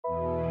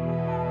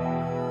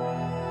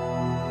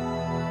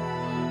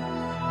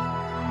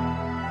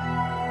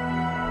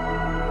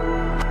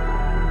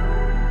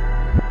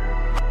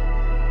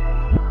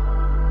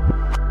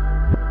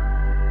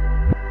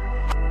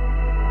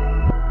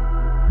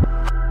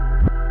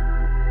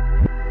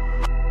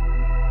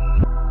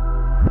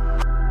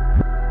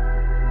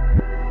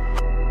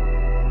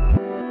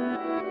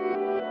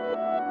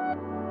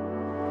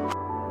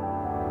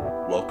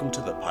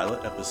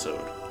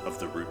episode of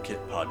the Rootkit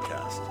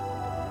Podcast.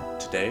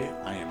 Today,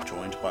 I am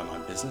joined by my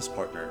business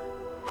partner,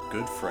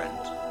 good friend,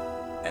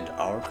 and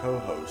our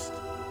co-host,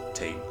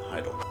 Tate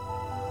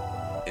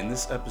Heidel. In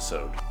this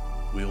episode,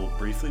 we will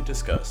briefly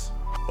discuss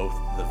both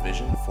the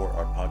vision for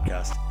our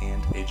podcast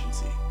and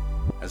agency,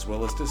 as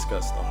well as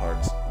discuss the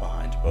hearts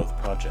behind both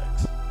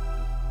projects.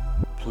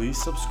 Please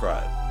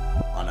subscribe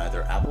on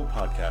either Apple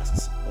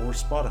Podcasts or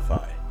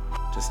Spotify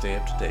to stay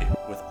up to date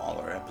with all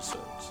our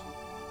episodes.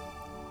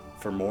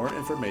 For more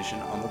information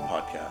on the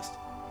podcast,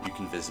 you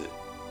can visit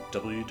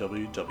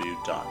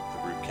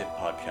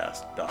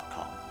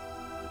www.therootkitpodcast.com.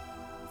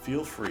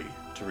 Feel free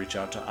to reach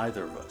out to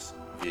either of us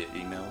via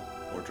email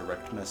or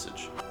direct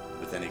message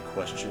with any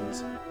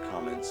questions,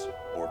 comments,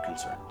 or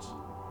concerns.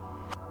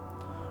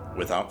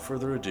 Without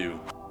further ado,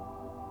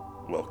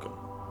 welcome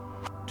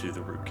to the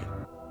Rootkit.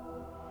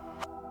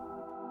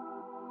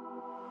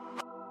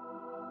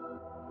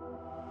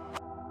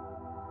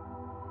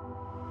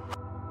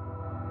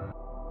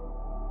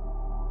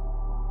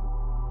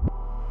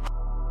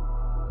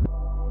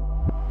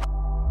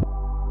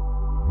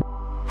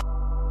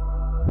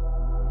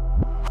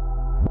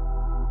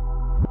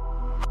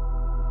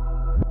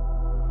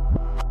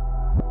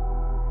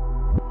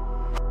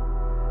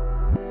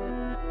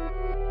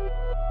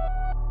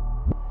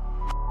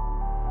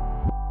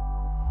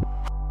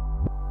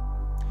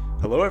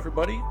 Hello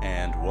everybody,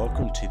 and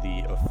welcome to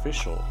the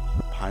official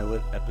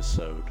pilot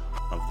episode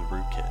of the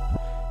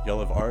Rootkit. Y'all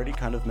have already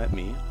kind of met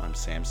me, I'm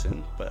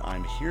Samson, but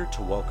I'm here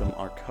to welcome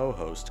our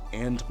co-host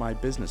and my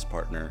business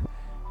partner,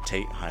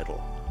 Tate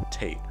Heidel.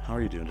 Tate, how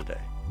are you doing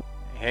today?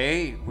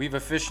 Hey, we've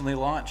officially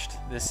launched.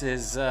 This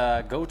is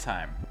go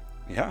time.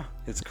 Yeah,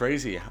 it's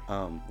crazy.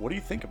 What do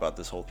you think about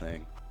this whole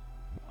thing?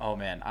 Oh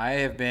man, I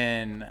have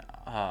been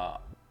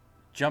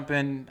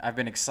jumping. I've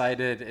been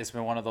excited. It's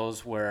been one of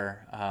those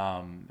where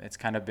it's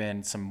kind of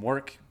been some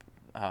work,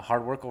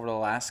 hard work over the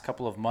last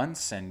couple of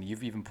months, and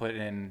you've even put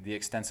in the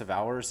extensive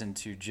hours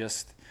into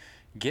just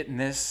getting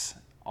this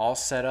all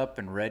set up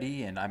and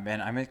ready. And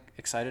I'm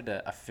excited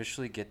to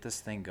officially get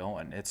this thing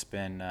going. It's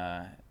been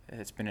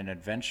an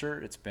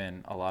adventure. It's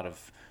been a lot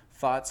of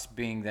thoughts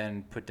being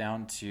then put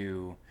down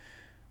to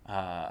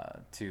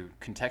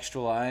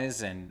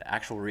contextualize and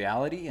actual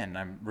reality, and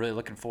I'm really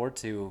looking forward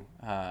to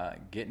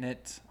getting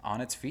it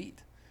on its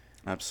feet.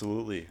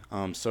 Absolutely.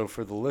 So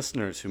for the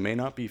listeners who may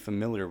not be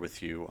familiar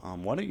with you,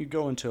 why don't you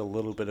go into a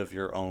little bit of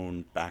your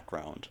own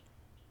background?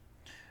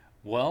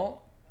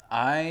 Well,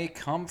 I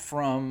come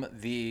from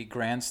the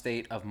grand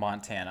state of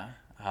Montana.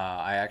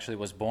 I actually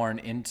was born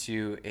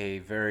into a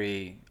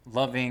very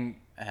loving,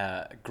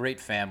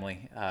 great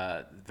family,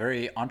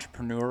 very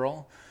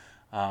entrepreneurial.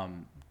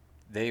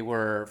 They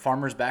were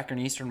farmers back in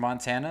eastern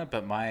Montana,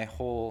 but my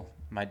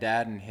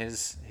dad and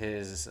his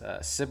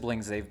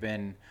siblings, they've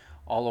been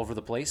all over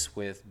the place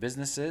with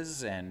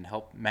businesses and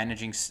help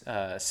managing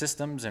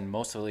systems and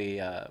mostly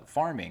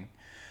farming.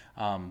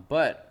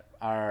 But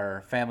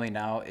our family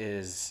now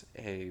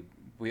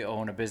we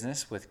own a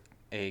business with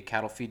a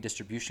cattle feed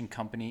distribution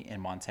company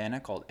in Montana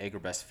called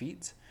Agribest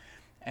Feeds,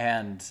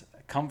 and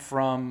come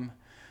from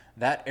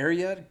that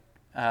area.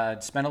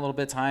 Spent a little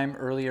bit of time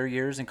earlier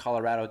years in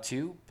Colorado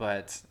too,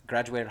 but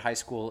graduated high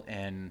school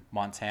in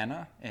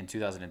Montana in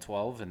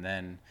 2012, and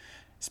then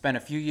spent a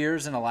few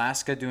years in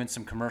Alaska doing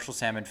some commercial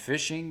salmon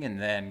fishing, and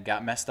then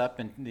got messed up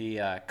in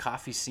the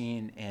coffee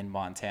scene in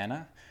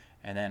Montana,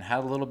 and then had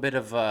a little bit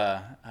of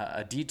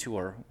a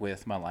detour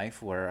with my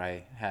life where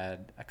I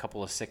had a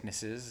couple of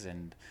sicknesses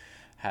and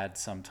had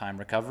some time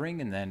recovering,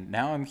 and then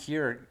now I'm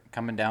here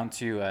coming down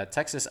to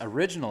Texas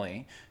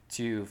originally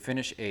to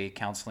finish a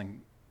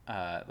counseling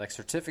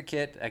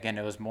certificate. Again,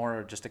 it was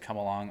more just to come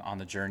along on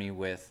the journey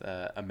with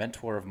a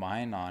mentor of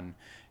mine on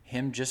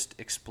him just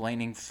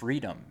explaining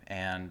freedom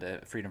and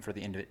freedom for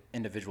the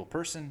individual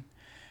person.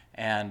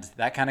 And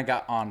that kind of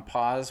got on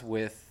pause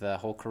with the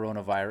whole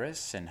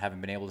coronavirus and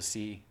haven't been able to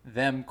see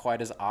them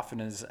quite as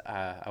often as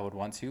I would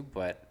want to.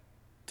 But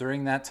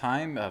during that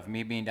time of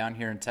me being down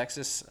here in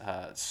Texas,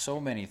 so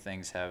many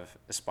things have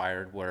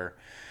aspired where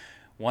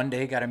one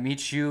day got to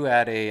meet you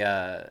at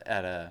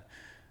a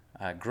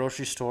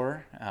grocery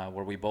store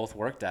where we both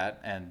worked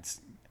at, and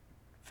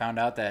found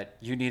out that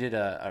you needed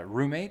a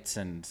roommate,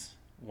 and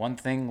one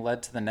thing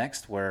led to the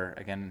next where,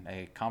 again,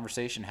 a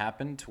conversation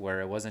happened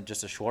where it wasn't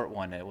just a short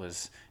one. It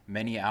was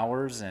many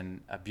hours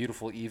and a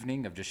beautiful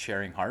evening of just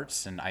sharing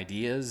hearts and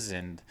ideas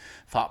and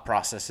thought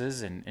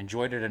processes, and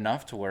enjoyed it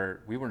enough to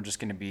where we weren't just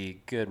going to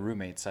be good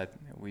roommates.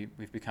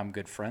 We've become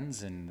good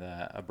friends, and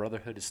a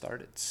brotherhood has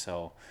started.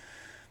 So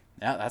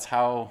yeah, that's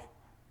how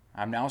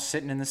I'm now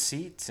sitting in the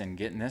seat and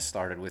getting this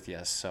started with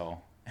you.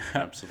 So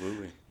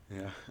Absolutely.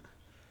 Yeah.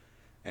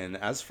 And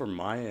as for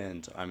my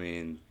end, I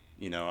mean,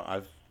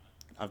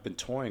 I've been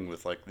toying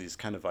with like these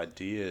kind of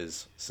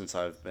ideas since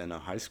I've been a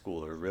high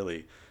schooler,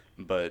 really.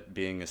 But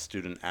being a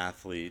student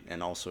athlete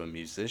and also a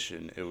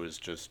musician, it was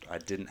just I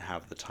didn't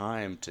have the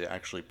time to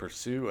actually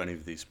pursue any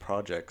of these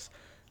projects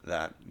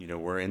that,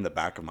 were in the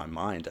back of my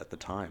mind at the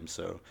time.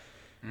 So,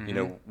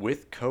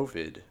 with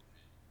COVID,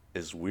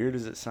 as weird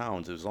as it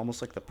sounds, it was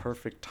almost like the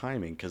perfect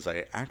timing because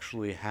I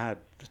actually had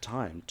the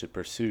time to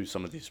pursue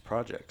some of these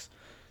projects.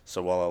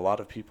 So while a lot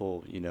of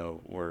people,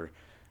 were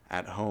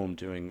at home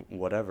doing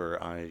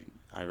whatever,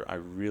 I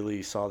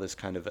really saw this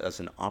kind of as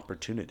an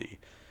opportunity.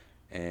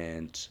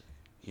 And,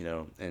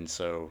 and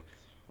so,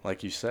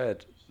 like you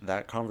said,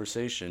 that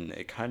conversation,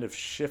 it kind of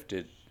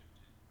shifted,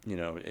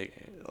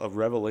 a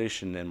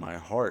revelation in my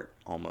heart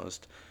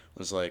almost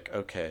was like,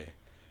 okay,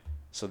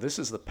 so this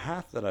is the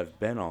path that I've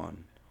been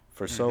on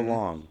for so Mm-hmm.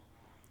 long,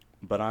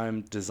 but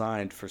I'm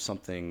designed for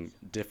something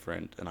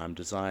different, and I'm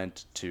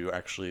designed to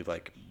actually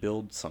like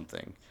build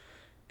something.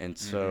 And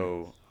Mm-hmm.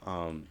 so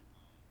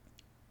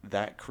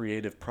that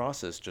creative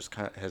process just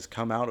kind of has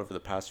come out over the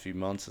past few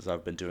months as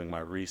I've been doing my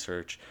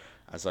research,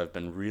 as I've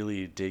been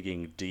really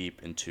digging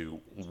deep into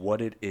what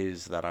it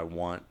is that I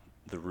want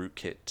the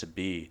rootkit to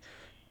be.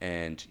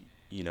 And,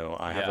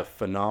 I have a Yeah.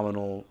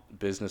 phenomenal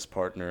business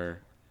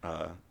partner.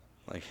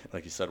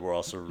 Like you said, we're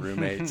also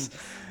roommates.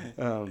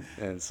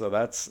 And so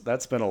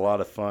that's been a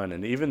lot of fun,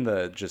 and even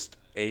the just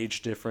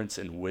age difference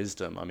in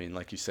wisdom. I mean,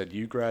 like you said,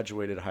 you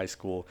graduated high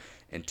school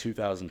in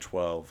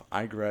 2012.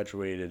 I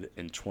graduated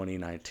in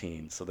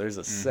 2019, so there's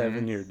a Mm-hmm.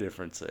 7 year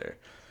difference there.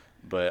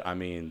 But I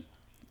mean,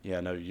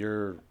 yeah, no,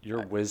 your I, I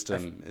f-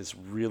 wisdom has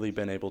really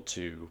been able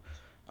to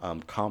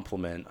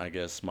complement, I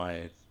guess,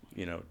 my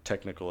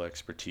technical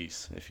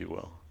expertise, if you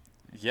will.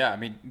 yeah, I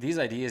mean, these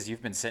ideas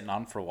you've been sitting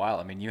on for a while.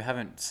 I mean, you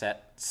haven't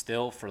sat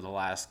still for the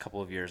last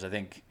couple of years. I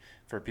think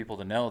for people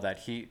to know that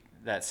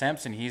that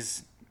Samson,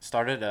 he's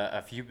started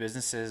a few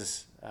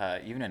businesses,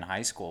 even in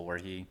high school, where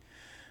he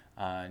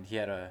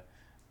had a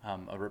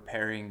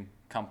repairing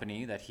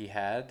company that he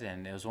had,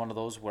 and it was one of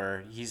those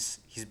where he's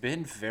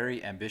been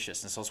very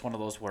ambitious, and so it's one of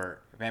those where,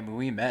 man, when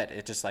we met,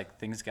 it just like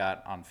things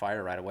got on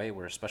fire right away.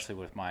 Where especially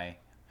with my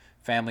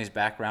family's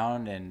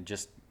background and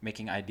just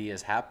making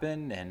ideas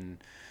happen and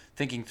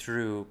thinking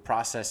through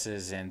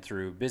processes and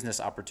through business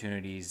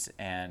opportunities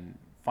and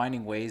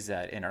finding ways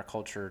that in our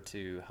culture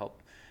to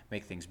help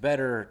make things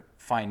better,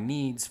 find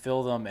needs,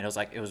 fill them, and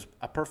it was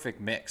a perfect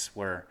mix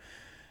where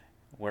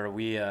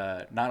we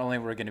not only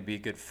were going to be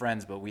good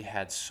friends, but we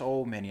had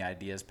so many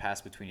ideas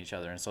pass between each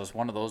other. And so it's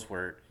one of those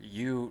where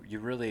you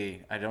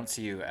really, I don't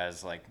see you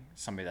as like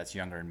somebody that's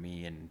younger than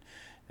me and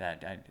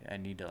that I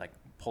need to like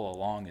pull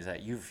along. Is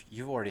that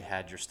you've already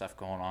had your stuff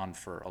going on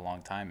for a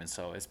long time, and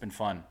so it's been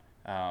fun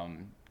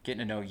getting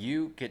to know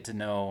you, get to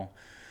know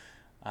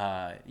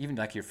even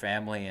like your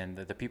family and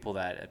the people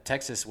that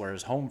Texas where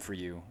is home for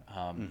you.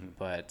 Hmm.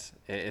 But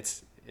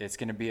it's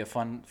going to be a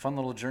fun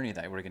little journey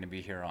that we're going to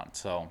be here on.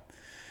 So.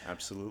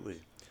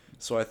 Absolutely.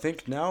 So I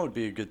think now would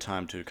be a good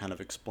time to kind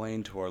of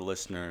explain to our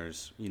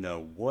listeners,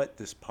 what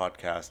this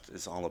podcast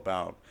is all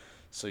about.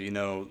 So,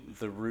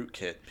 the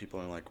rootkit, people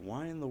are like,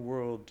 why in the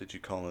world did you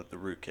call it the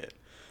rootkit?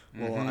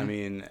 Well, I Mm-hmm.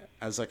 mean,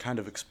 as I kind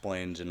of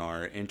explained in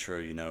our intro,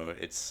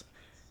 it's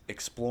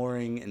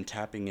exploring and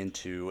tapping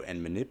into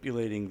and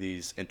manipulating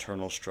these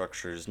internal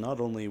structures, not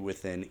only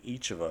within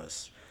each of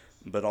us,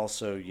 but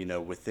also,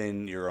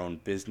 within your own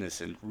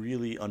business and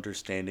really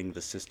understanding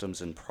the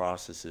systems and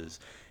processes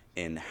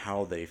and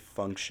how they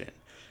function.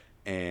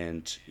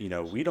 And,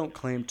 we don't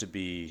claim to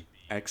be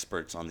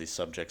experts on these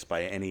subjects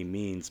by any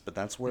means, but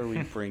that's where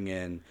we bring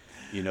in,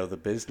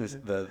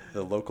 the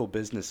local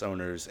business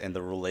owners and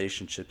the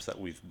relationships that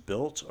we've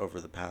built over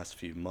the past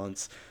few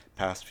months,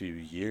 past few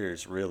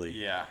years, really.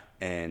 Yeah.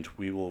 And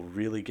we will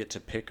really get to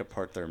pick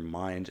apart their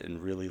mind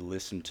and really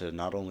listen to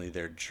not only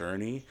their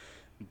journey,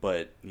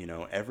 but,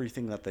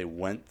 everything that they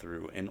went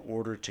through in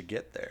order to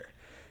get there.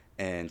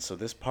 And so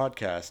this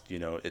podcast,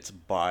 it's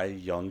by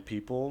young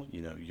people.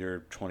 You're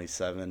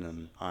 27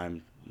 and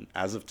I'm,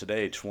 as of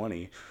today,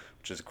 20,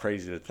 which is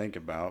crazy to think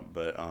about.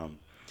 But,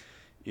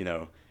 you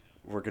know,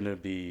 we're going to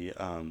be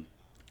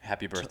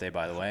Happy t- birthday,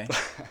 by the way.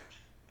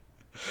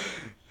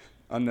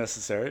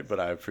 unnecessary, but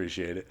I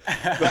appreciate it.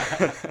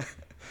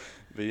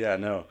 But yeah,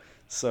 no.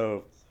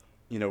 So,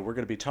 we're going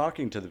to be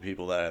talking to the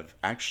people that have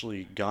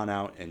actually gone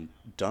out and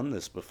done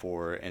this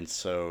before. And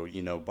so,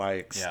 by Yeah.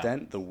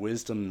 extent, the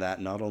wisdom that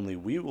not only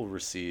we will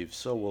receive,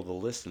 so will the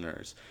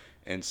listeners.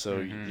 And so,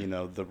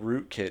 Mm-hmm. the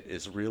rootkit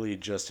is really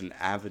just an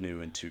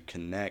avenue and to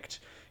connect,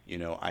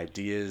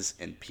 ideas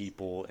and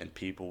people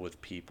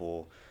with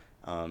people.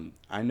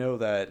 I know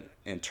that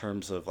in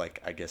terms of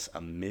like, I guess,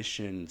 a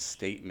mission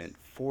statement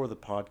for the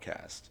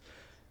podcast,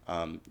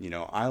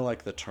 I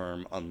like the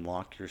term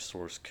unlock your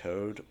source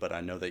code, but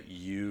I know that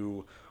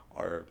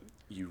are,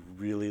 you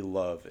really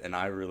love, and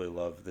I really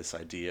love this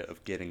idea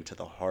of getting to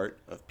the heart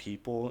of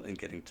people and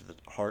getting to the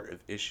heart of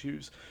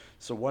issues.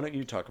 So why don't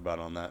you talk about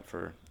on that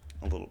for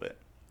a little bit?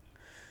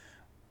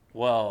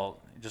 Well,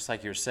 just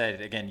like you said,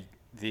 again,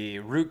 the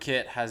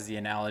rootkit has the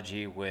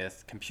analogy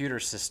with computer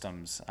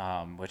systems,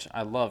 which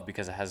I love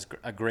because it has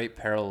a great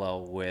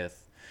parallel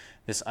with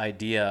this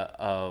idea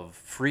of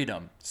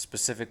freedom,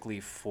 specifically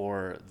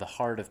for the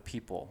heart of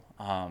people.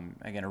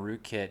 Again, a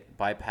rootkit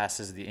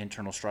bypasses the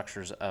internal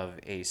structures of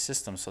a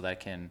system so that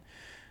can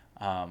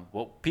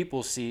what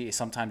people see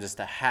sometimes is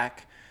to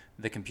hack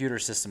the computer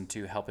system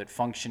to help it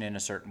function in a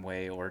certain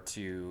way or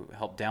to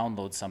help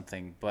download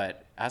something.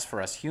 But as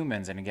for us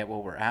humans, and again,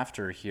 what we're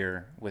after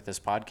here with this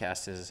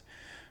podcast is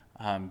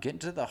getting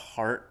to the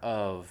heart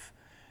of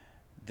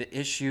the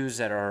issues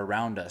that are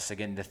around us,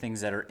 again, the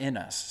things that are in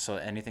us. So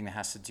anything that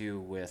has to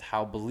do with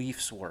how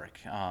beliefs work,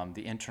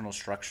 the internal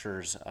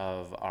structures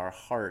of our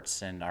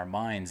hearts and our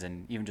minds,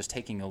 and even just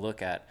taking a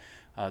look at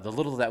the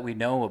little that we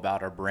know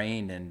about our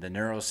brain and the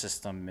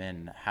neurosystem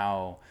and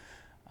how,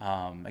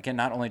 again,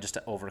 not only just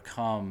to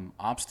overcome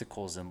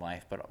obstacles in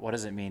life, but what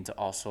does it mean to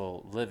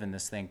also live in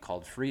this thing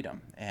called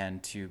freedom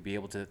and to be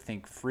able to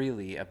think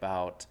freely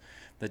about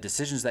the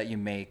decisions that you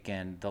make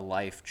and the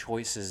life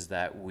choices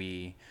that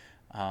we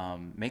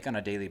make on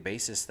a daily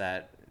basis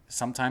that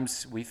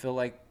sometimes we feel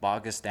like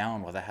bog us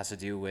down, whether that has to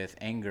do with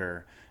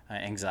anger,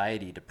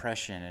 anxiety,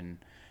 depression,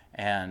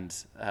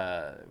 and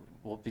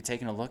we'll be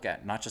taking a look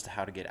at not just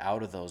how to get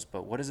out of those,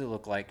 but what does it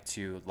look like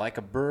to, like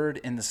a bird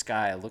in the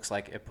sky, it looks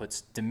like it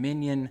puts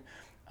dominion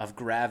of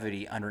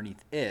gravity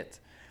underneath it.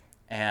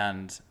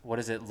 And what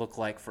does it look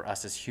like for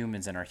us as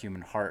humans and our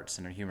human hearts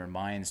and our human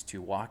minds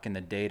to walk in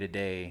the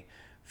day-to-day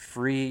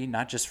free,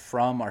 not just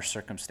from our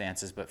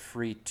circumstances, but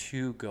free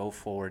to go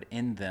forward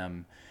in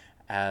them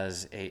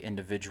as a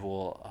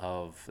individual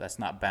of that's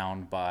not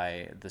bound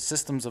by the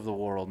systems of the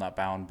world, not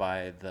bound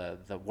by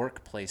the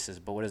workplaces,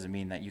 but what does it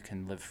mean that you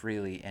can live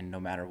freely and no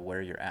matter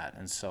where you're at?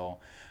 And so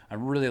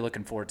I'm really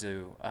looking forward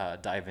to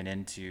diving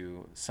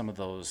into some of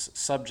those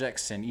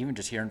subjects and even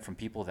just hearing from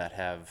people that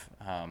have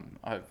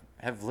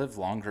lived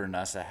longer than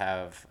us, that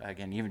have,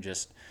 again, even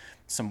just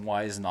some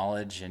wise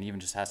knowledge, and even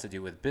just has to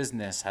do with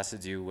business, has to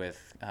do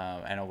with,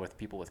 I know, with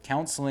people with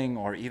counseling,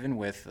 or even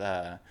with,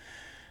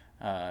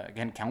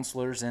 again,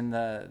 counselors in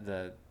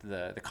the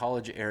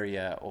college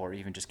area, or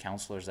even just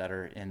counselors that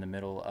are in the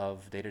middle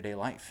of day-to-day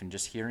life, and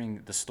just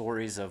hearing the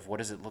stories of what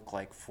does it look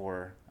like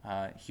for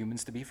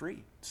humans to be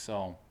free.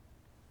 So,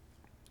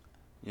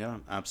 Yeah,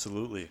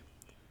 absolutely.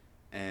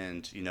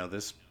 And,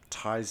 this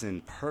ties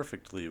in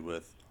perfectly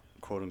with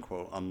quote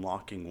unquote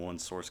unlocking one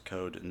source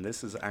code. And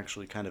this is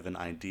actually kind of an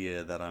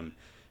idea that I'm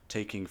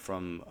taking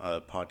from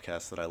a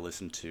podcast that I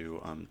listened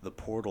to, The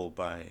Portal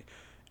by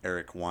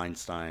Eric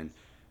Weinstein.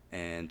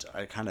 And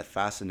it kind of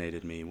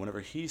fascinated me. Whenever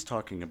he's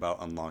talking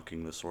about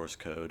unlocking the source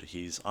code,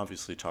 he's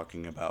obviously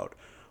talking about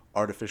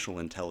artificial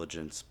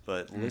intelligence.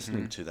 But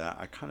listening to that,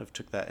 I kind of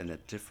took that in a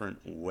different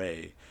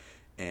way.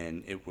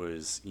 And it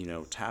was,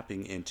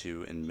 tapping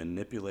into and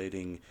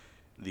manipulating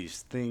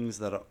these things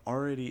that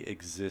already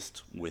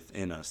exist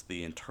within us,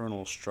 the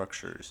internal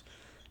structures,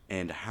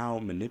 and how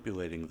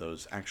manipulating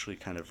those actually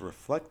kind of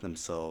reflect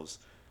themselves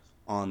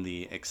on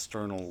the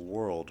external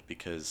world,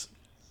 because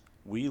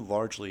we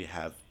largely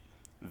have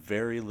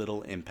very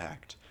little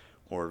impact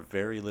or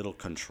very little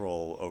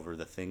control over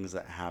the things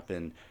that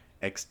happen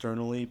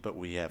externally, but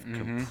we have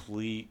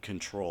complete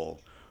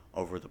control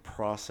over the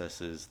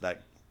processes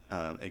that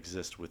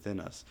exist within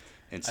us.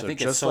 And I so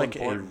think it's just so like a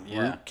important.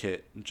 Yeah.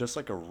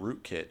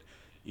 rootkit,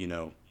 you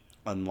know,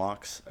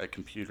 unlocks a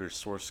computer's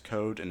source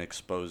code and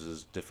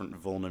exposes different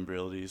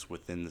vulnerabilities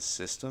within the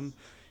system,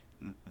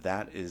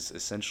 that is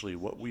essentially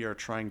what we are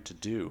trying to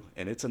do.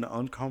 And it's an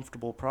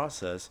uncomfortable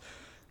process,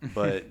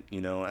 but,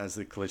 as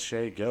the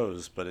cliche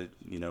goes, but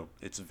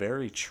it's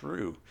very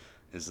true,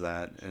 is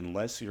that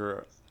unless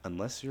you're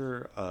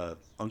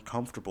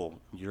uncomfortable,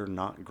 you're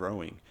not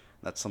growing.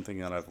 That's something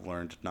that I've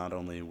learned not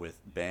only with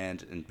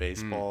band and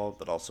baseball,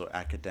 but also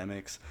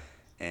academics,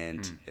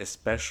 and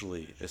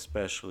especially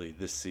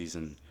this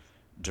season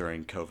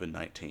during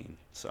COVID-19.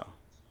 So,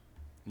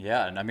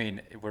 Yeah, and I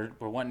mean, we're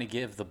wanting to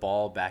give the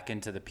ball back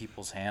into the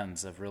people's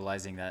hands of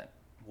realizing that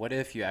what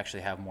if you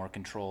actually have more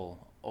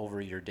control over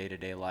your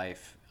day-to-day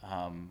life,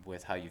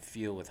 with how you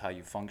feel, with how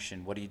you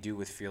function, what do you do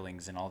with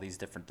feelings, and all these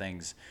different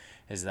things,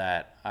 is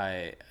that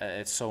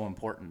it's so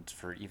important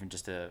for even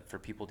just for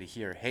people to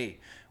hear, hey,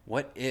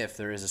 what if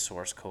there is a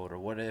source code, or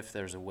what if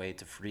there's a way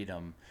to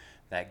freedom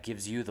that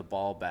gives you the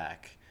ball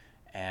back,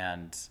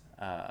 and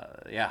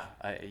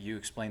you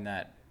explain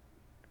that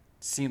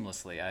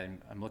seamlessly.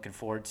 I'm looking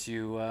forward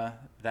to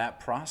that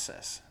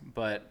process.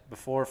 But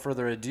before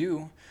further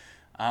ado,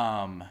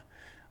 um,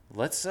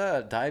 let's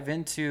dive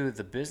into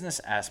the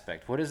business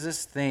aspect. What is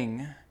this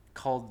thing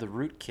called the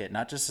Rootkit?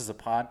 Not just as a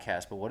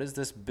podcast, but what is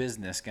this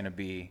business going to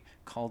be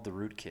called the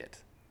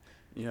Rootkit?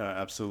 yeah,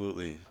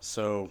 absolutely.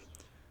 So,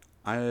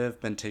 I have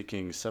been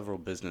taking several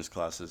business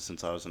classes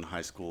since I was in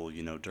high school,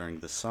 during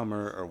the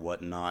summer or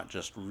whatnot,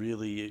 just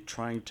really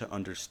trying to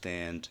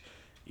understand,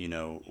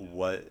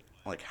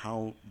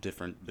 how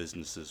different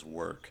businesses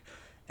work.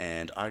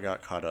 And I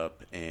got caught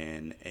up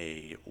in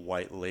a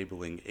white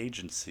labeling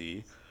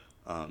agency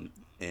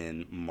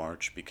in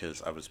March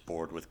because I was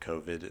bored with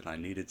COVID and I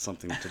needed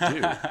something to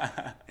do.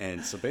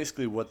 And so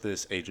basically, what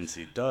this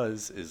agency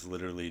does is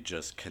literally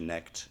just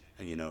connect,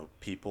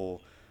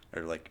 people,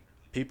 or like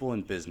people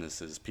and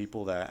businesses,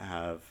 people that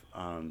have,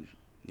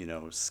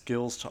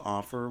 skills to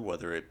offer,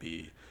 whether it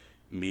be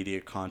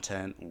media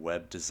content,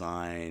 web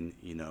design,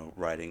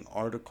 writing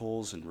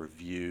articles and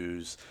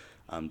reviews,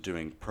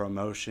 doing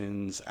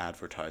promotions,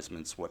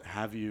 advertisements, what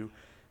have you.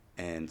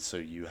 And so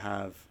you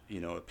have,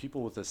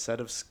 people with a set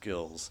of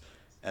skills,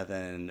 and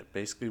then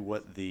basically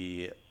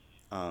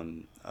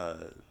um, uh,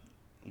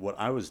 what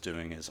I was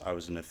doing is I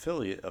was an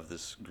affiliate of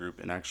this group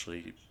and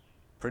actually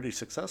pretty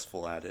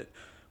successful at it.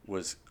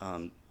 Was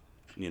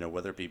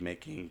whether it be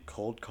making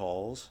cold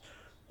calls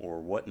or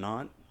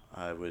whatnot,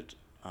 I would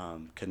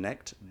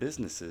connect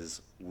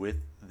businesses with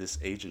this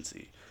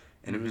agency,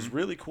 and it Mm-hmm. was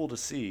really cool to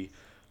see.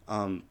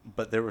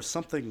 But there was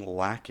something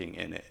lacking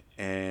in it,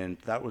 and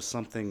that was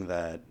something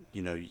that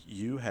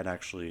you had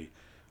actually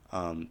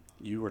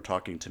you were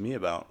talking to me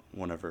about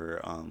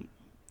whenever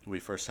we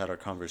first had our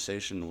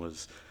conversation.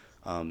 Was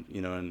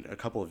in a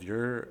couple of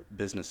your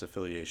business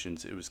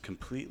affiliations, it was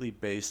completely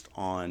based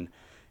on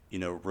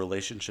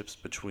relationships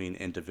between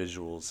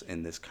individuals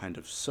and this kind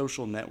of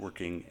social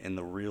networking in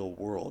the real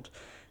world.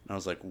 And I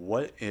was like,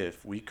 what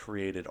if we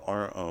created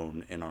our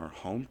own in our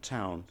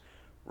hometown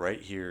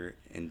right here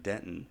in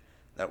Denton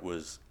that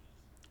was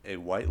a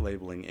white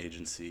labeling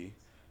agency,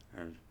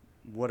 or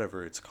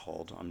whatever it's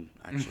called. I'm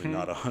actually Mm-hmm.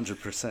 not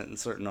 100%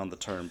 certain on the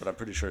term, but I'm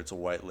pretty sure it's a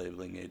white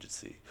labeling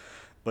agency.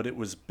 But it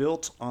was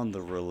built on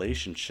the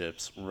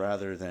relationships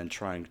rather than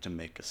trying to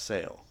make a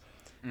sale.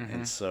 Mm-hmm.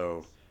 And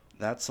so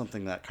that's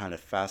something that kind of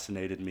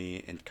fascinated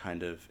me and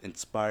kind of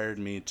inspired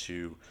me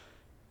to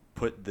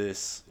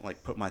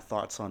put my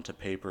thoughts onto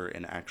paper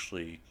and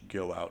actually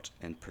go out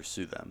and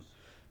pursue them.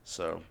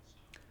 So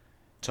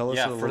tell us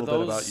Yeah, a for little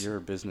bit about those, your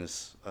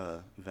business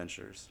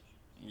ventures.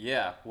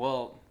 yeah.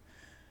 Well,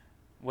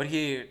 what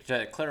he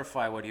to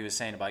clarify what he was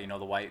saying about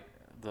the white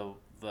the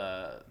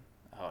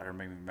oh, I don't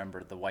even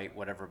remember the white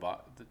whatever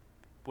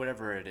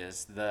whatever it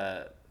is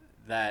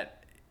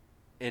that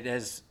it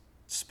is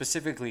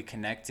specifically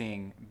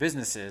connecting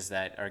businesses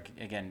that are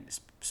again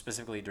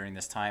specifically during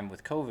this time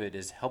with COVID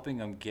is helping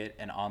them get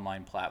an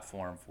online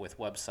platform with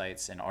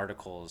websites and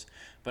articles,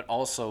 but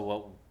also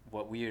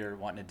what we are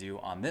wanting to do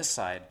on this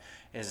side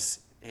is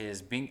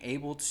being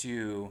able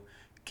to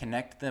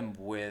connect them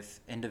with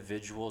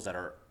individuals that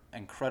are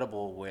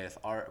incredible with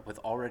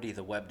already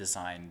the web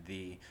design,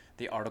 the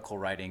article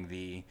writing,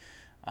 the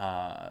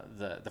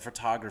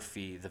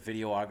photography, the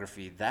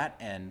videography, that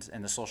end,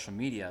 and the social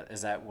media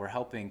is that we're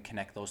helping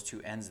connect those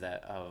two ends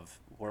that of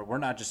where we're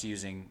not just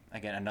using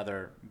again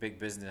another big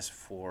business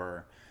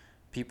for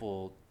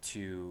people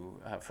to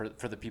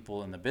for the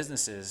people in the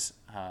businesses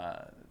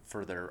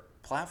for their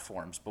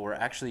platforms, but we're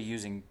actually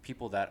using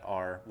people that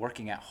are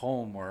working at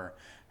home or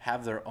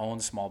have their own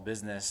small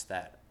business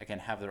that again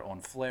have their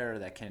own flair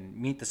that can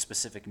meet the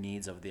specific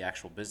needs of the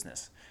actual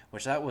business.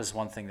 Which that was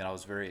one thing that I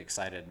was very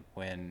excited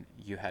when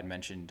you had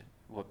mentioned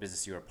what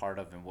business you were a part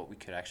of and what we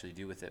could actually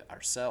do with it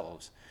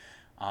ourselves.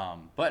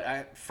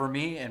 For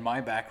me, in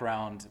my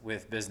background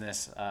with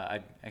business,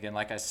 again,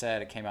 like I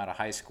said, it came out of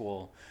high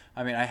school.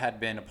 I mean, I had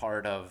been a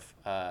part of,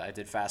 I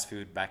did fast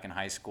food back in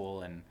high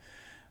school,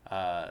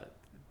 uh,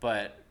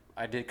 but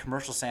I did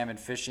commercial salmon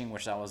fishing,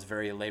 which that was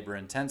very labor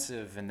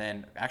intensive, and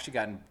then actually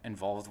got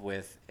involved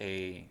with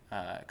a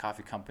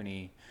coffee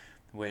company,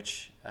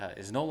 which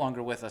is no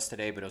longer with us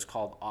today, but it was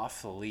called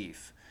Off the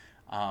Leaf.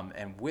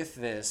 And with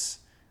this,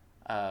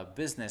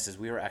 business is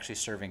we were actually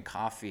serving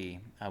coffee.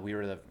 We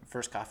were the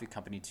first coffee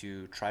company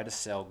to try to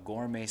sell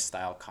gourmet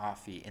style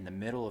coffee in the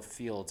middle of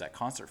fields at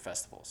concert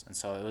festivals. And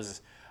so it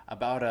was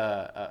about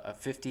a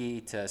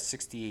 50 to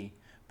 60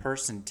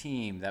 person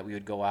team that we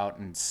would go out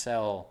and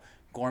sell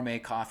gourmet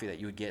coffee that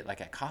you would get like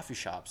at coffee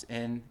shops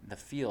in the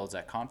fields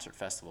at concert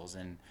festivals.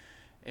 And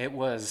it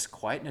was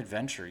quite an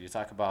adventure. You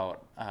talk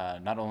about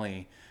not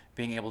only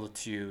being able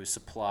to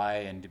supply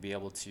and to be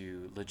able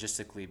to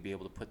logistically be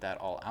able to put that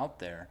all out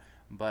there,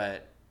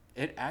 but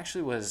it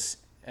actually was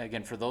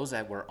again for those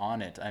that were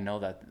on it. I know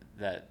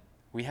that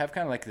we have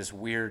kind of like this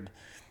weird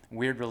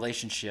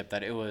relationship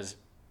that it was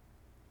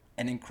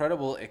an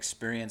incredible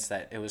experience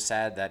that it was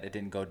sad that it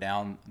didn't go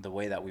down the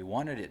way that we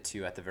wanted it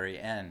to at the very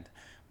end,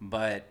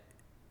 but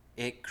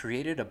it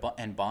created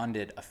and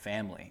bonded a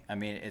family. I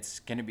mean, it's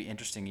going to be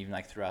interesting even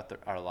like throughout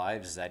our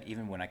lives that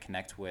even when I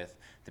connect with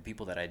the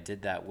people that I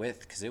did that with,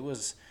 because it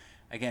was,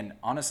 again,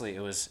 honestly, it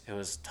was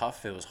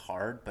tough, it was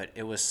hard, but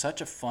it was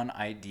such a fun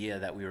idea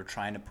that we were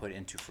trying to put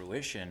into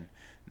fruition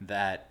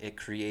that it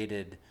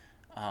created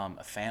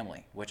a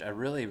family, which I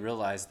really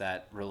realized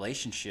that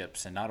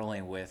relationships, and not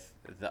only with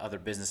the other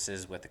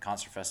businesses, with the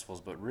concert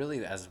festivals, but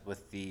really as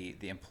with the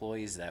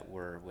employees that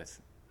were with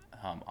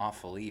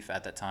Off a Leaf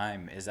at the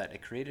time, is that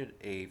it created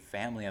a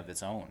family of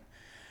its own.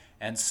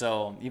 And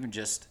so even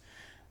just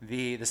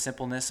the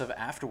simpleness of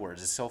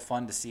afterwards, it's so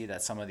fun to see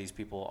that some of these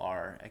people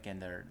are again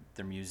they're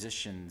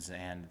musicians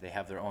and they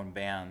have their own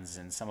bands,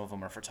 and some of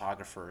them are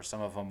photographers,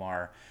 some of them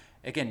are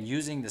again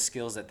using the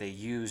skills that they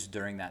used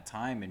during that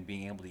time and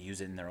being able to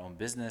use it in their own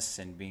business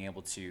and being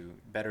able to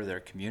better their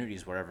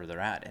communities wherever they're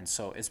at. And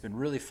so it's been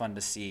really fun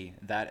to see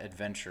that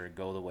adventure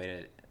go the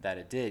way that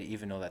it did,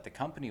 even though that the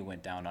company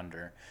went down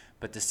under.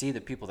 But to see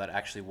the people that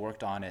actually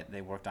worked on it,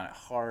 they worked on it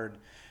hard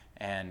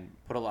and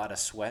put a lot of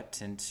sweat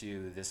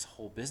into this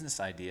whole business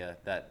idea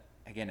that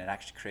again it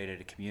actually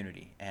created a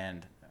community.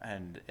 And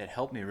and it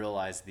helped me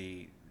realize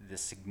the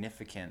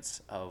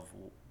significance of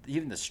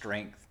even the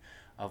strength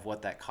of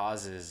what that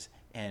causes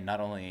in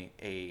not only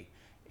a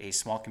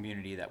small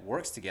community that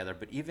works together,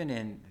 but even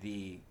in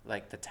the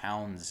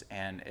towns,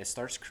 and it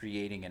starts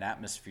creating an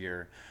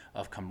atmosphere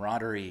of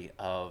camaraderie,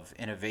 of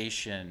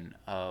innovation,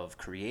 of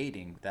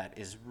creating that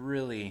is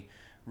really,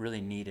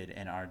 really needed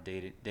in our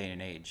day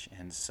and age.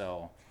 And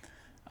so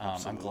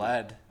I'm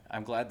glad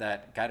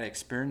that got to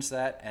experience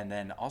that, and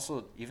then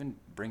also even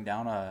bring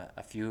down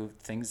a few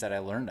things that I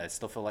learned. I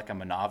still feel like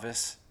I'm a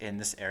novice in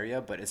this area,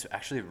 but it's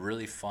actually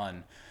really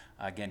fun.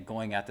 Again,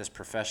 going at this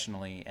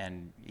professionally,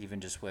 and even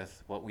just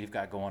with what we've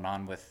got going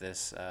on with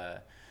this,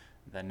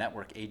 the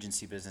network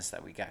agency business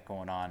that we got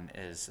going on,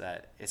 is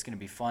that it's going to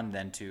be fun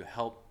then to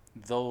help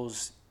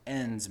those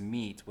ends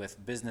meet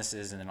with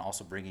businesses, and then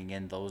also bringing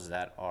in those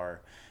that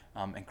are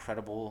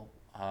incredible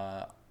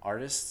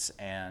artists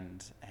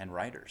and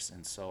writers.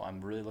 And so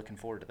I'm really looking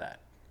forward to that.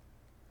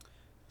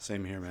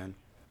 Same here, man.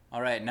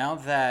 All right, now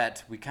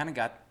that we kind of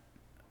got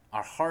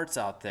our hearts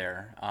out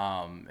there,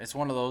 it's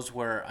one of those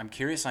where I'm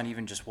curious on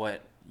even just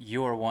what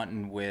you're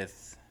wanting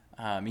with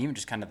even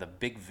just kind of the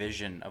big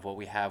vision of what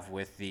we have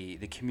with the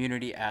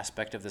community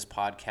aspect of this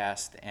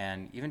podcast,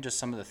 and even just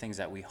some of the things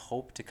that we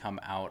hope to come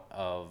out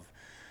of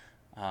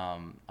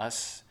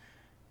us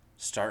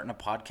starting a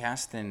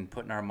podcast and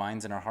putting our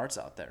minds and our hearts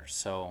out there.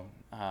 So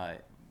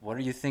what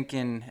are you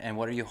thinking, and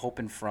what are you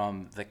hoping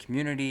from the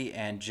community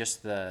and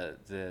just the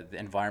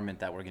environment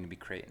that we're going to be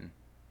creating?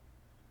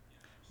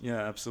 Yeah,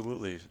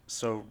 absolutely.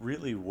 So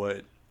really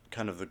what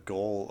kind of the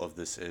goal of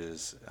this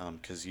is,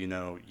 because,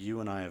 you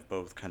and I have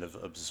both kind of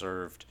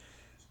observed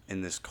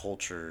in this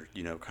culture,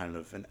 kind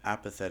of an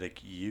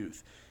apathetic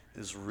youth,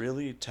 is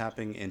really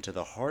tapping into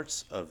the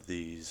hearts of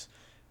these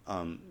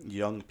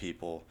young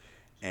people,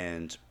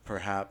 and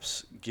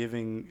perhaps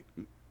giving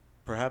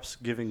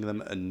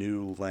them a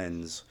new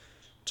lens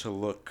to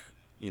look,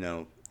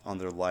 on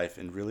their life,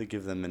 and really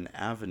give them an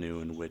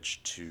avenue in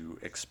which to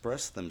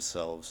express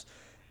themselves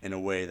in a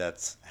way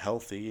that's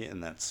healthy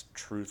and that's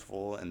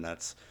truthful, and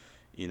that's,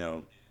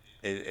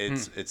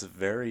 it's a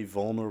very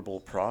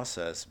vulnerable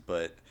process,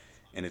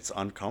 and it's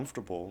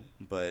uncomfortable,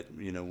 but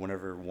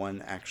whenever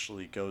one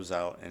actually goes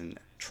out and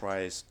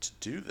tries to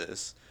do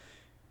this,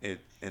 it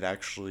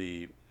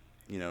actually,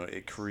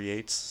 it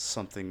creates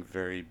something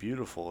very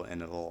beautiful,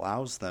 and it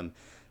allows them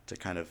to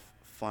kind of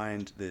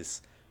find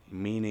this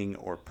meaning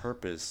or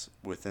purpose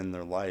within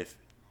their life,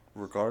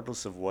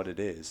 regardless of what it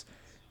is.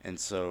 And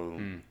so,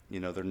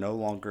 they're no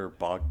longer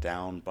bogged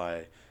down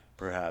by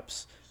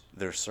perhaps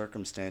their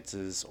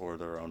circumstances or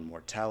their own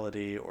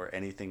mortality or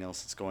anything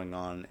else that's going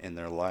on in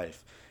their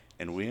life.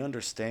 And we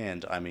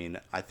understand,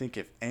 I think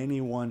if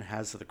anyone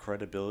has the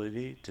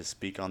credibility to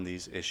speak on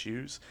these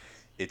issues,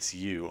 it's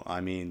you.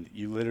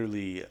 You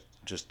literally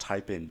just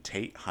type in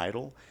Tate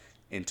Heidel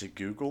into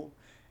Google,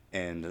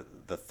 and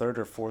the third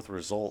or fourth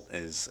result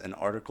is an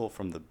article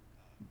from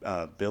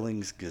the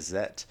Billings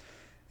Gazette,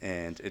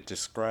 and it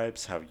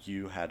describes how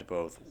you had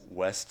both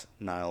West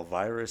Nile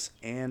virus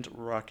and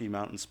Rocky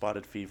Mountain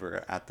spotted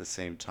fever at the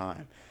same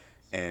time.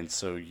 And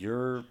so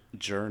your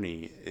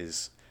journey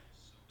is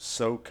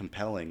so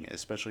compelling,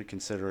 especially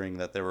considering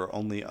that there were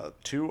only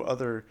two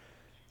other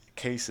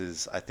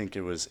cases. I think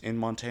it was in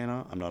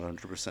Montana, I'm not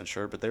 100%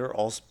 sure, but they were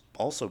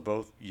also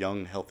both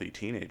young, healthy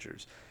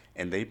teenagers,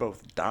 and they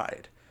both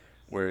died.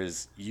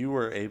 Whereas you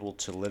were able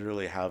to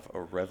literally have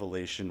a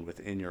revelation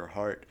within your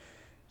heart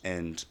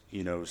and,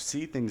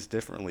 see things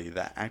differently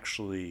that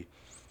actually,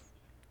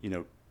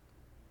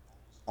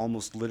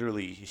 almost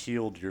literally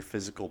healed your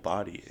physical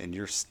body. And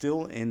you're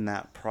still in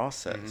that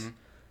process.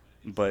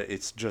 Mm-hmm. But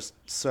it's just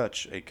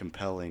such a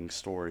compelling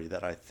story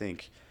that I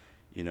think,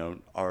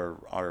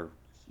 our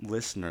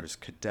listeners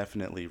could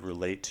definitely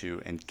relate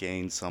to and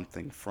gain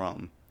something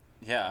from.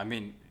 Yeah,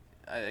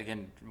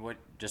 again,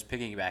 just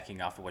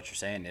piggybacking off of what you're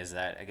saying is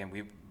that, again,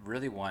 we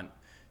really want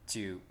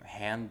to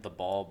hand the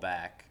ball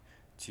back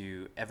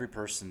to every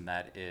person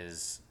that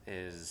is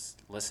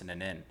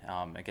listening in.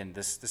 Again,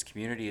 this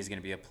community is going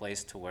to be a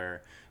place to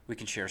where we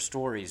can share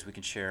stories, we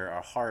can share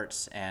our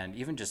hearts, and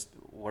even just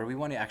where we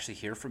want to actually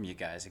hear from you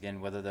guys.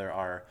 Again, whether there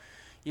are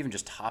even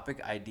just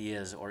topic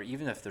ideas, or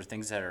even if there are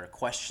things that are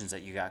questions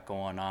that you got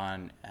going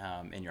on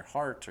in your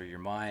heart or your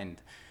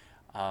mind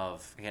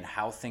of, again,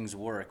 how things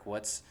work.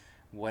 What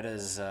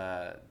does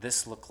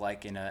this look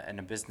like in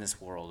a business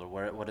world, or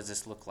what does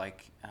this look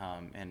like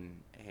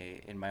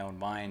in my own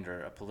mind,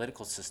 or a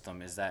political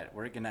system? Is that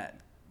we're gonna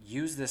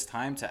use this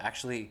time to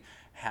actually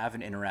have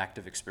an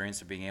interactive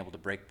experience of being able to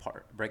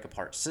break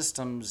apart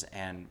systems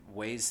and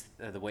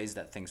the ways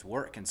that things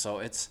work. And so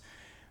it's,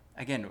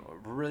 again,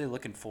 we're really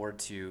looking forward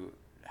to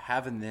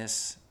having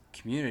this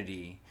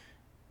community.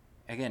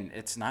 Again,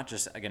 it's not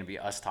just going to be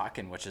us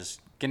talking, which is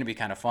going to be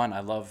kind of fun.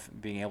 I love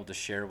being able to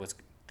share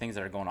things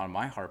that are going on in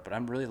my heart, but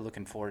I'm really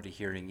looking forward to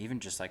hearing even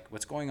just like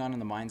what's going on in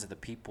the minds of the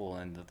people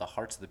and the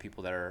hearts of the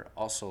people that are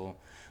also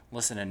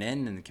listening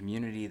in the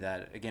community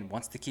that, again,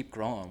 wants to keep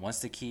growing, wants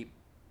to keep,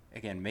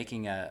 again,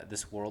 making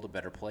this world a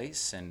better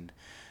place, and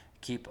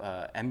keep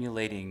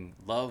emulating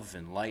love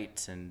and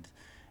light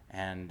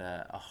and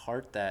a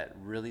heart that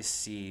really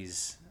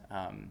sees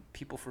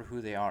people for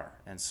who they are.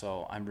 And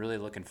so I'm really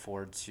looking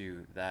forward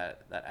to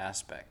that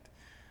aspect.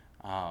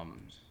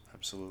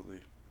 Absolutely.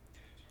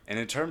 And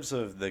in terms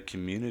of the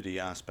community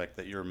aspect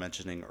that you were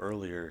mentioning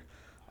earlier,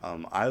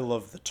 I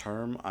love the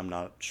term. I'm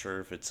not sure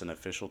if it's an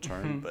official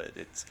term, but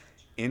it's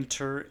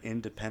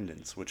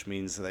interdependence, which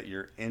means that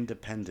you're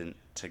independent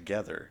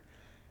together.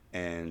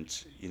 And,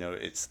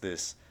 it's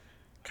this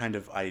kind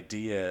of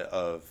idea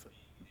of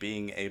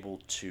being able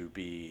to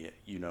be,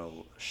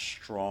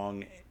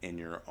 strong in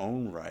your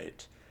own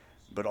right,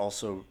 but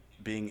also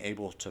being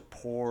able to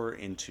pour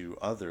into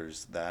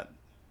others that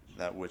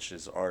which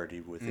is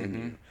already within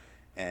Mm-hmm. you.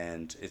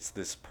 And it's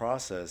this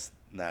process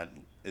that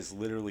is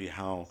literally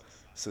how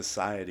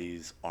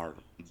societies are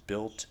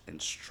built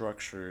and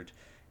structured,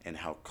 and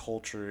how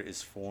culture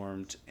is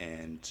formed.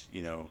 And,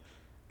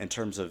 in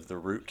terms of the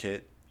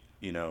rootkit,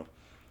 you know,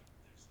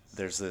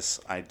 there's this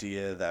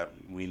idea that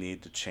we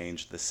need to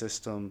change the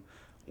system.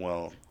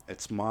 Well,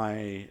 it's not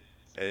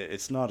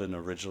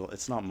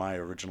my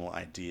original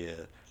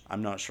idea.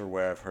 I'm not sure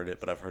where I've heard it,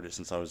 but I've heard it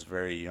since I was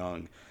very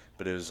young.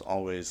 But it was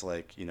always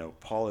like,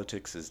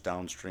 politics is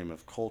downstream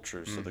of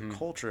culture, so the Mm-hmm.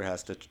 culture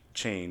has to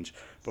change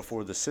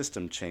before the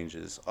system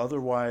changes.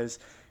 Otherwise,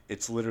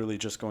 it's literally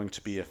just going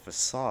to be a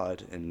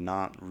facade and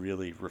not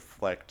really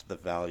reflect the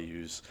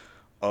values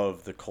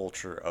of the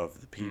culture of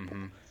the people.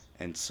 Mm-hmm.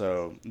 And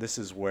so this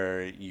is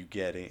where you're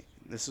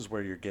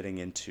getting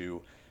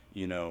into,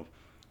 you know,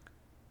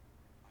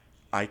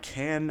 I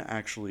can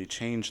actually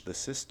change the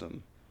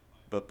system,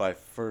 but by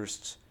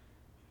first,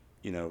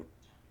 you know,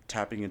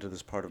 tapping into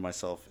this part of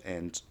myself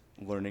and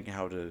learning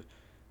how to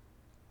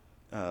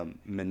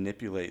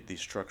manipulate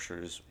these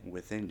structures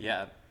within you.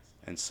 Yeah,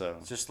 And so,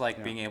 it's just like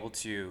yeah, being able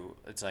to.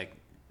 It's like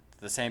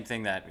the same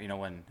thing that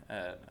when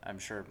I'm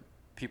sure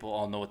people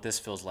all know what this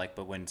feels like,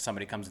 but when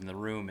somebody comes in the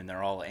room and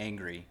they're all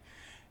angry,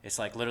 it's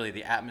like literally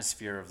the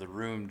atmosphere of the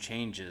room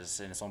changes,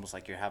 and it's almost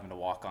like you're having to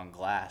walk on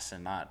glass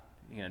and not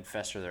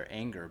fester their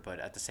anger. But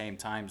at the same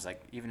time, it's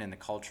like even in the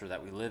culture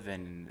that we live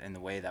in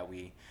the way that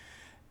we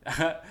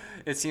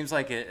it seems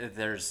like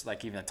there's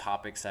like even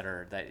topics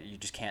that you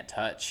just can't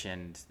touch,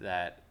 and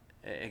that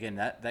again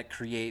that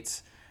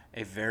creates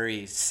a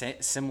very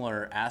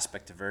similar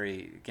aspect of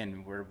very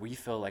again where we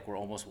feel like we're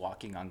almost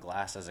walking on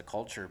glass as a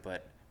culture,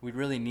 but we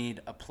really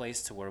need a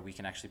place to where we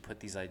can actually put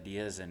these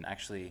ideas and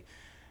actually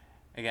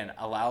again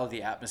allow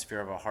the atmosphere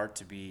of our heart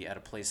to be at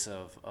a place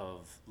of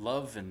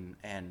love and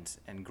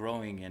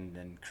growing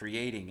and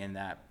creating, and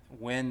that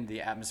when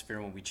the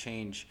atmosphere when we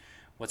change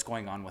what's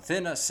going on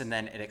within us, and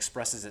then it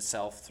expresses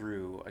itself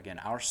through again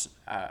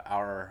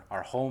our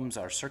homes,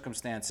 our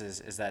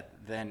circumstances, is that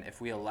then if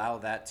we allow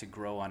that to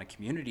grow on a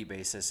community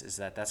basis, is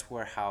that that's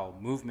where how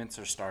movements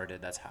are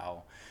started. That's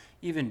how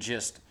even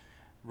just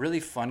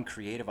really fun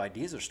creative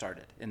ideas are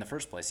started in the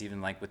first place,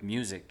 even like with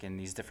music and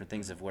these different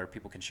things of where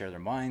people can share their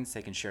minds,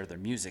 they can share their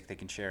music, they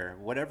can share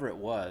whatever it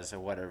was or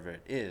whatever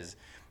it is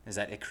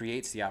that it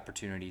creates the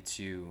opportunity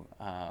to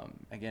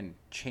again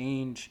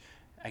change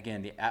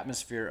again the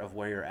atmosphere of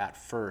where you're at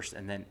first,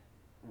 and then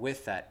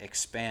with that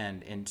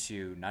expand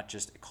into not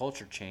just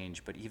culture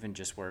change, but even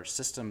just where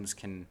systems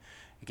can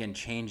again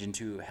change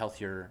into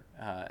healthier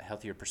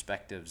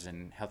perspectives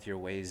and healthier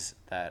ways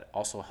that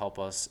also help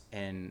us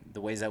in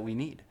the ways that we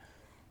need.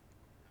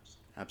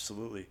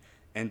 absolutely.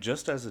 And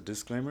just as a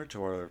disclaimer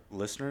to our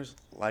listeners,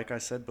 like I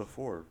said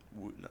before,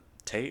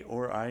 Tate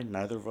or I,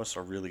 neither of us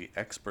are really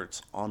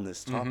experts on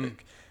this Mm-hmm.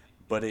 topic,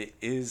 but it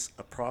is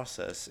a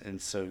process.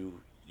 And so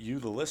you,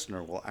 the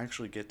listener, will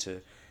actually get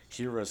to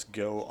hear us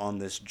go on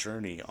this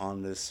journey,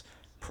 on this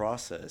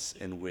process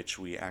in which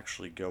we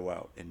actually go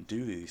out and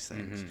do these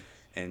things. Mm-hmm.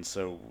 And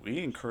so we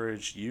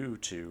encourage you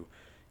to,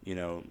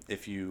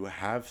 if you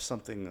have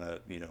something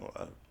that,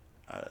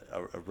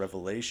 a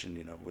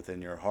revelation,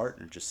 within your heart,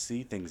 and just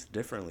see things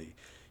differently,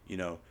 you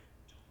know,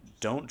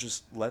 don't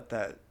just let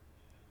that,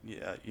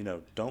 yeah,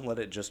 don't let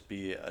it just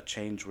be a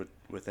change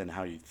within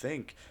how you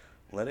think.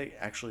 Let it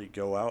actually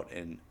go out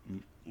and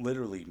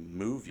literally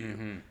move you,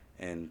 Mm-hmm.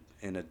 and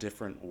in a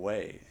different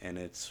way. And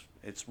it's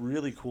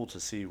really cool to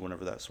see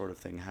whenever that sort of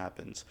thing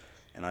happens.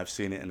 And I've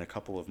seen it in a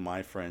couple of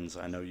my friends.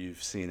 I know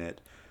you've seen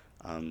it.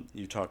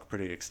 You talk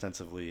pretty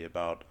extensively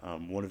about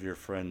one of your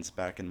friends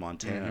back in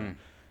Montana,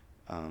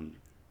 Mm-hmm. um,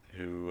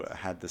 who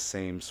had the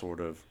same sort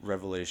of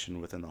revelation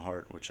within the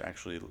heart, which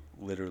actually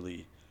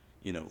literally,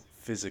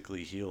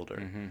 physically healed her.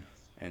 Mm-hmm.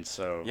 And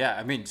so, Yeah,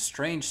 I mean,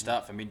 strange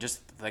stuff. I mean,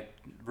 just like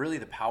really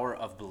the power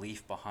of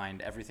belief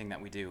behind everything that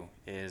we do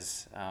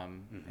is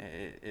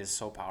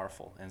so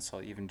powerful. And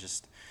so even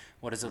just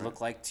what does it right,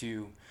 look like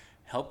to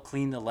help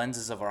clean the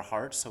lenses of our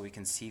hearts so we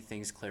can see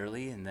things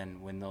clearly, and then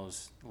when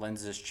those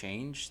lenses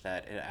change,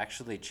 that it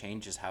actually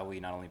changes how we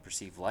not only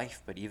perceive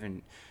life, but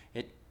even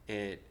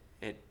it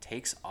it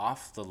takes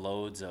off the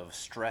loads of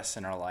stress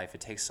in our life.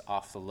 It takes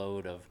off the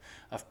load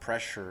of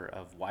pressure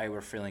of why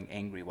we're feeling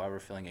angry, why we're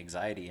feeling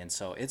anxiety. And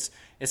so it's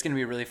going to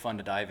be really fun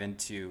to dive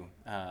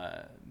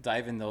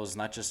in those,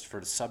 not just for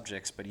the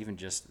subjects, but even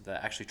just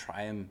to actually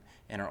try them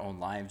in our own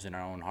lives, in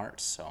our own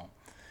hearts. So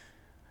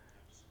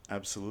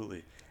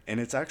Absolutely. And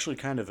it's actually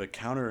kind of a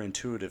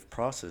counterintuitive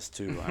process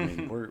too. I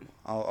mean,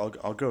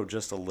 I'll go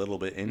just a little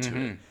bit into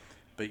it,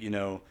 but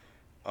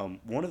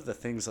one of the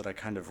things that I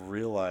kind of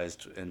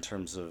realized in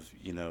terms of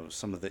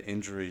some of the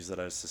injuries that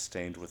I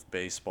sustained with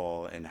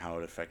baseball and how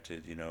it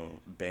affected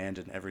band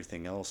and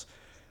everything else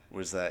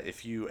was that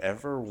if you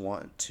ever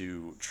want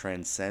to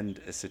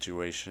transcend a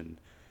situation,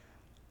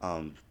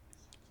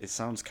 it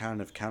sounds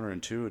kind of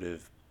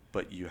counterintuitive,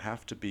 but you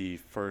have to be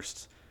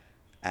first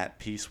at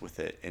peace with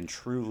it and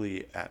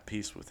truly at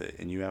peace with it,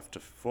 and you have to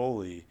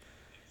fully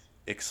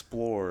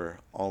explore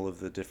all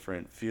of the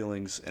different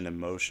feelings and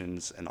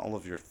emotions and all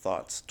of your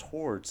thoughts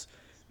towards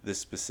this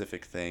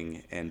specific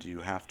thing, and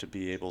you have to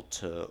be able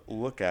to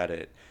look at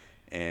it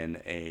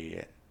in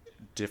a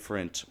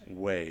different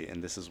way.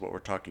 And this is what we're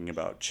talking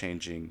about,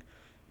 changing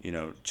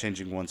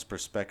one's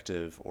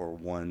perspective or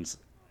one's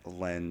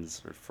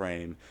lens or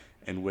frame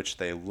in which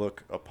they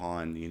look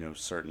upon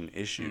certain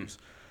issues.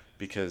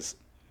 Because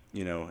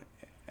you know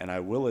and I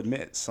will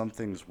admit some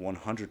things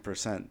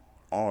 100%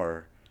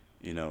 are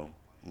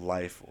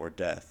life or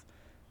death,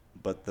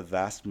 but the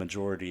vast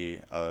majority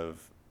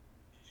of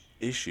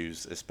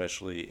issues,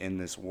 especially in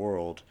this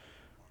world,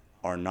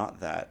 are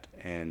not that.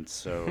 And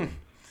so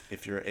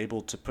if you're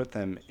able to put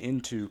them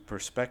into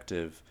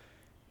perspective,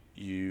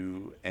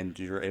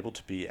 you're able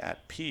to be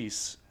at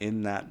peace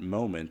in that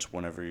moment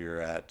whenever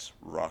you're at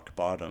rock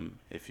bottom,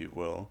 if you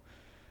will,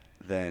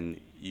 then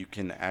you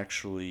can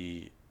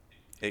actually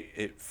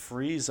it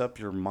frees up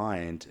your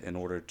mind in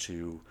order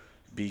to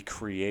be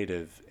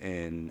creative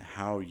in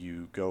how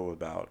you go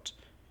about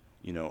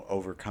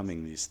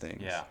overcoming these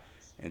things. yeah.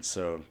 And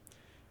so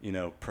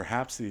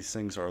perhaps these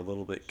things are a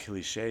little bit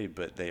cliche,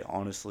 but they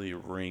honestly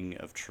ring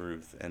of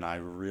truth, and I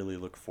really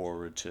look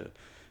forward to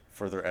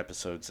further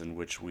episodes in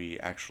which we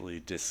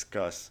actually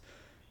discuss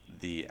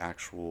the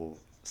actual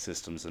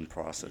systems and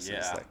processes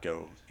Yeah. that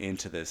go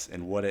into this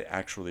and what it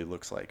actually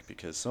looks like.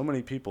 Because so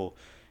many people,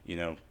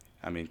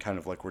 I mean, kind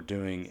of like we're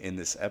doing in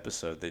this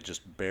episode, they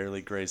just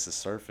barely graze the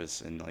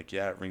surface, and like,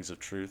 yeah, it rings of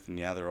truth, and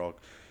yeah, they're all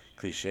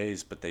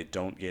cliches, but they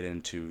don't get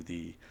into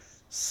the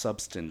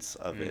substance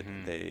of it.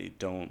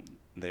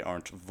 They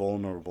aren't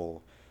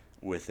vulnerable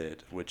with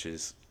it, which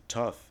is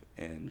tough,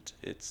 and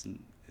it's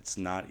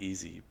not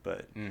easy,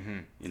 but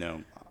you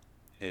know,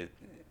 it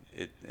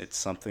it's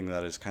something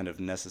that is kind of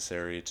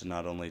necessary to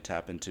not only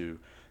tap into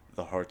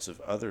the hearts of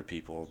other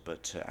people,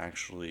 but to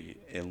actually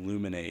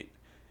illuminate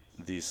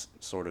these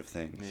sort of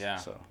things. Yeah.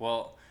 So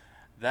Well,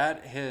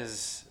 that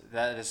is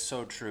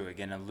so true.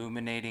 Again,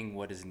 illuminating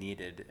what is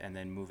needed and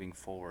then moving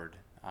forward.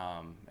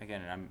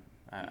 Again,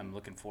 I'm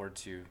looking forward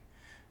to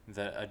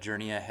a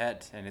journey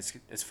ahead, and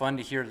it's fun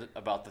to hear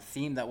about the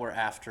theme that we're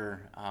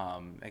after.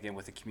 Again,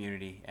 with the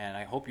community, and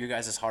I hope you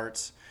guys'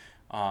 hearts,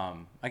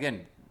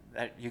 again,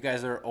 that you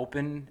guys are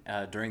open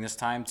during this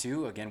time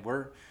too. Again,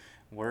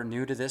 we're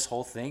new to this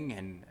whole thing,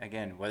 and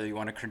again, whether you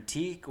want to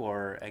critique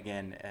or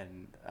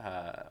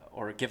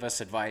or give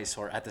us advice,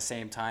 or at the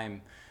same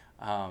time,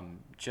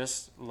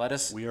 just let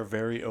us. we are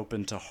very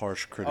open to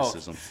harsh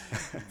criticism.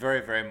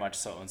 Very, very much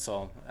so. And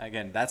so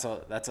again, that's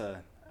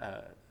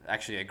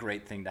actually a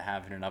great thing to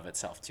have in and of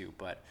itself too.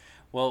 But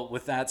well,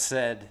 with that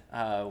said,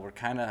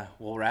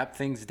 we'll wrap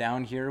things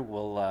down here.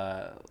 We'll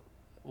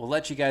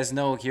let you guys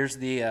know. Here's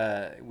the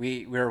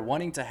we're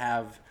wanting to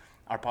have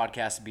our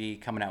podcast be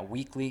coming out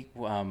weekly.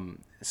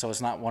 So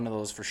it's not one of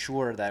those for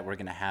sure that we're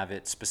going to have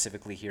it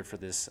specifically here for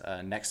this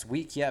next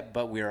week yet,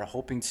 but we are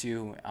hoping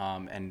to,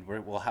 and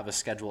we'll have a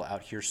schedule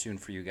out here soon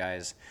for you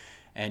guys.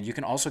 And you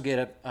can also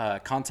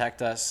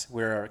contact us.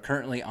 We're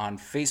currently on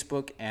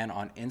Facebook and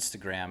on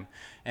Instagram,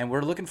 and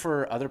we're looking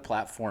for other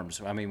platforms.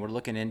 I mean, we're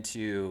looking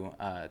into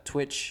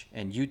Twitch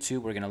and YouTube.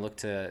 We're going to look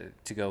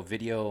to go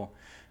video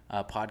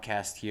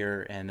podcast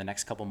here in the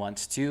next couple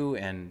months too,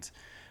 and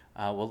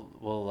I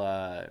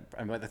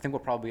think we'll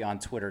probably be on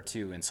Twitter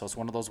too. And so it's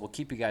one of those, we'll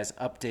keep you guys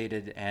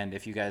updated. And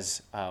if you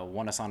guys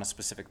want us on a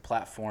specific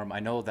platform, I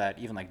know that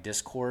even like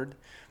Discord,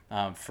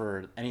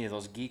 for any of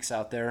those geeks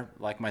out there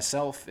like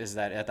myself,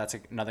 that's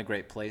another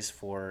great place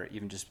for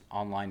even just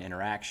online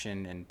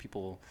interaction and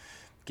people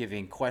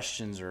giving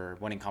questions or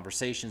wanting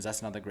conversations. That's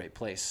another great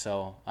place.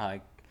 So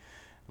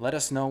let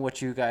us know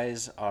what you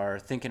guys are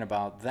thinking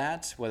about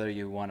that, whether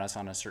you want us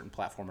on a certain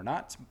platform or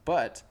not.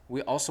 But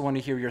we also want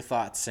to hear your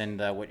thoughts and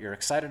what you're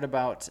excited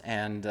about,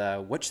 and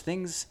which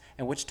things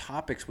and which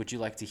topics would you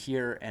like to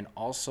hear, and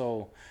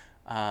also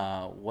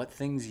what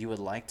things you would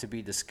like to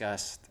be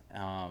discussed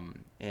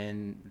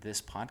in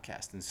this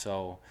podcast. And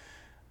so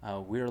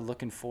we're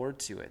looking forward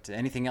to it.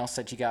 Anything else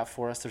that you got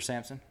for us there,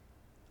 Samson?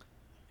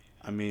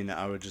 I mean,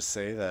 I would just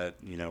say that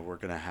we're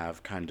going to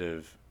have kind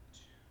of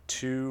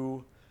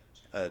two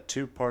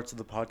two parts of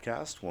the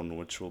podcast. One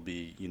which will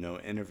be,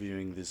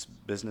 interviewing these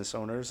business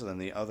owners, and then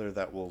the other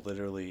that will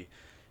literally,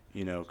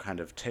 kind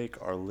of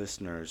take our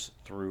listeners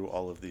through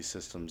all of these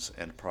systems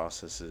and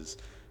processes.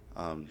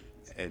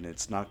 And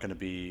it's not going to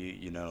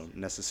be,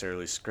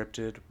 necessarily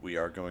scripted. We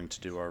are going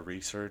to do our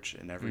research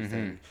and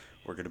everything.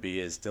 We're going to be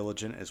as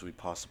diligent as we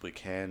possibly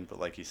can. But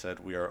like you said,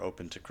 we are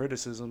open to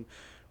criticism.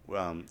 We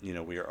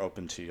are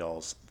open to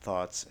y'all's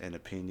thoughts and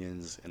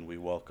opinions, and we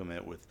welcome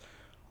it with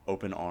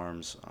open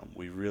arms.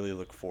 We really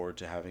look forward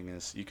to having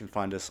this. You can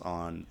find us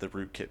on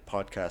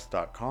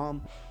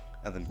therootkitpodcast.com,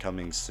 and then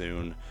coming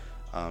soon,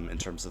 in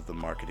terms of the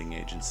marketing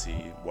agency,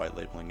 white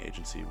labeling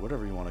agency,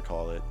 whatever you want to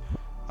call it,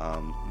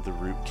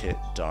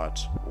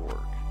 therootkit.org.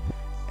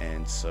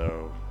 And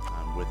so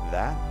with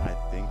that, I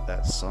think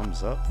that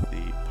sums up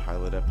the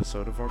pilot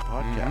episode of our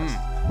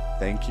podcast.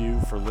 Thank you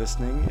for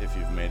listening. If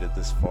you've made it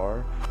this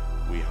far,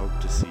 we hope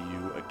to see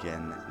you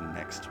again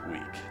next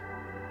week.